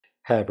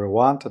Hey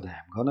everyone, today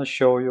I'm gonna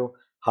show you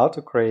how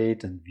to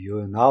create and view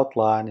an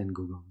outline in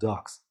Google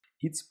Docs.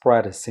 It's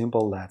pretty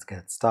simple, let's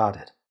get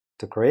started.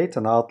 To create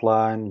an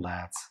outline,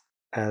 let's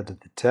add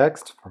the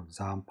text, for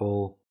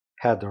example,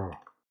 header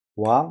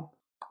 1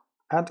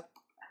 and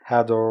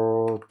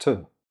header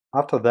 2.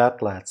 After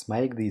that, let's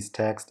make this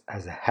text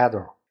as a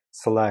header.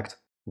 Select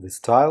the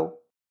style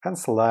and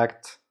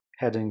select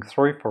heading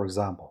 3, for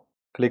example.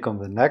 Click on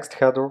the next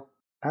header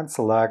and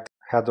select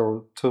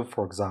header 2,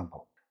 for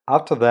example.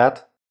 After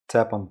that,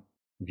 tap on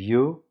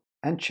View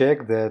and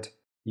check that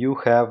you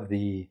have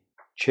the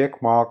check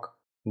mark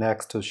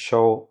next to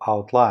Show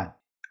Outline.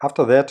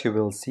 After that, you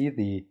will see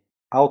the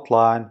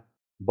Outline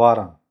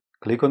button.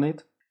 Click on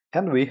it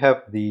and we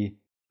have the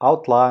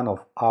outline of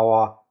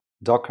our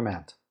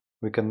document.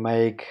 We can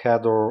make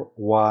header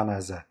 1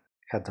 as a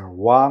header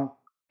 1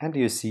 and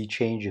you see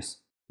changes.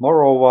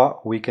 Moreover,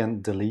 we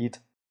can delete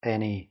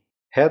any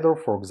header,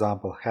 for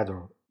example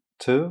header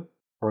 2,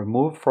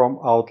 remove from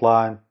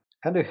outline,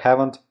 and you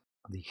haven't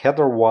the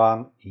header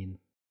 1 in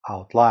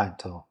outline.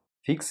 To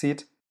fix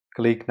it,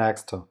 click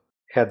next to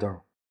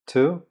header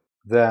 2,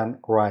 then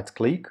right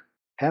click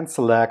and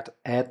select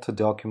Add to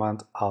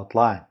Document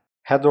Outline.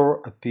 Header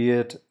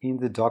appeared in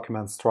the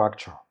document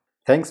structure.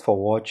 Thanks for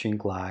watching,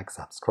 like,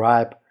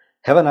 subscribe.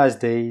 Have a nice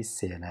day,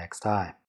 see you next time.